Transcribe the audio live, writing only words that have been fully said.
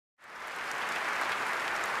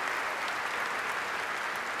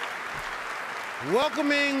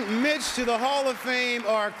Welcoming Mitch to the Hall of Fame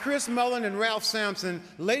are Chris Mullin and Ralph Sampson.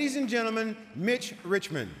 Ladies and gentlemen, Mitch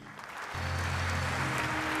Richmond.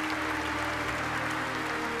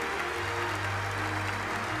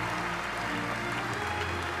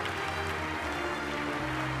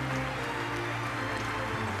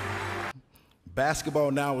 Basketball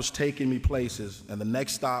now was taking me places, and the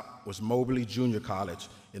next stop was Moberly Junior College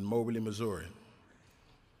in Moberly, Missouri.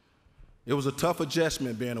 It was a tough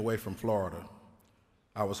adjustment being away from Florida.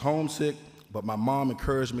 I was homesick, but my mom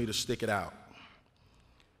encouraged me to stick it out.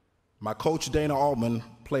 My coach, Dana Altman,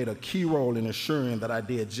 played a key role in ensuring that I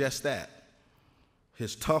did just that.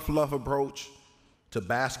 His tough love approach to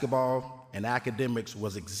basketball and academics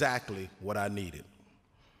was exactly what I needed.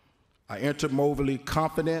 I entered Moberly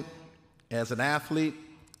confident as an athlete,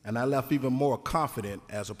 and I left even more confident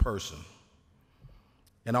as a person.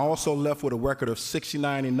 And I also left with a record of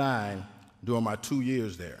 60-99 during my 2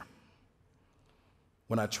 years there.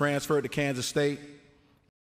 When I transferred to Kansas State,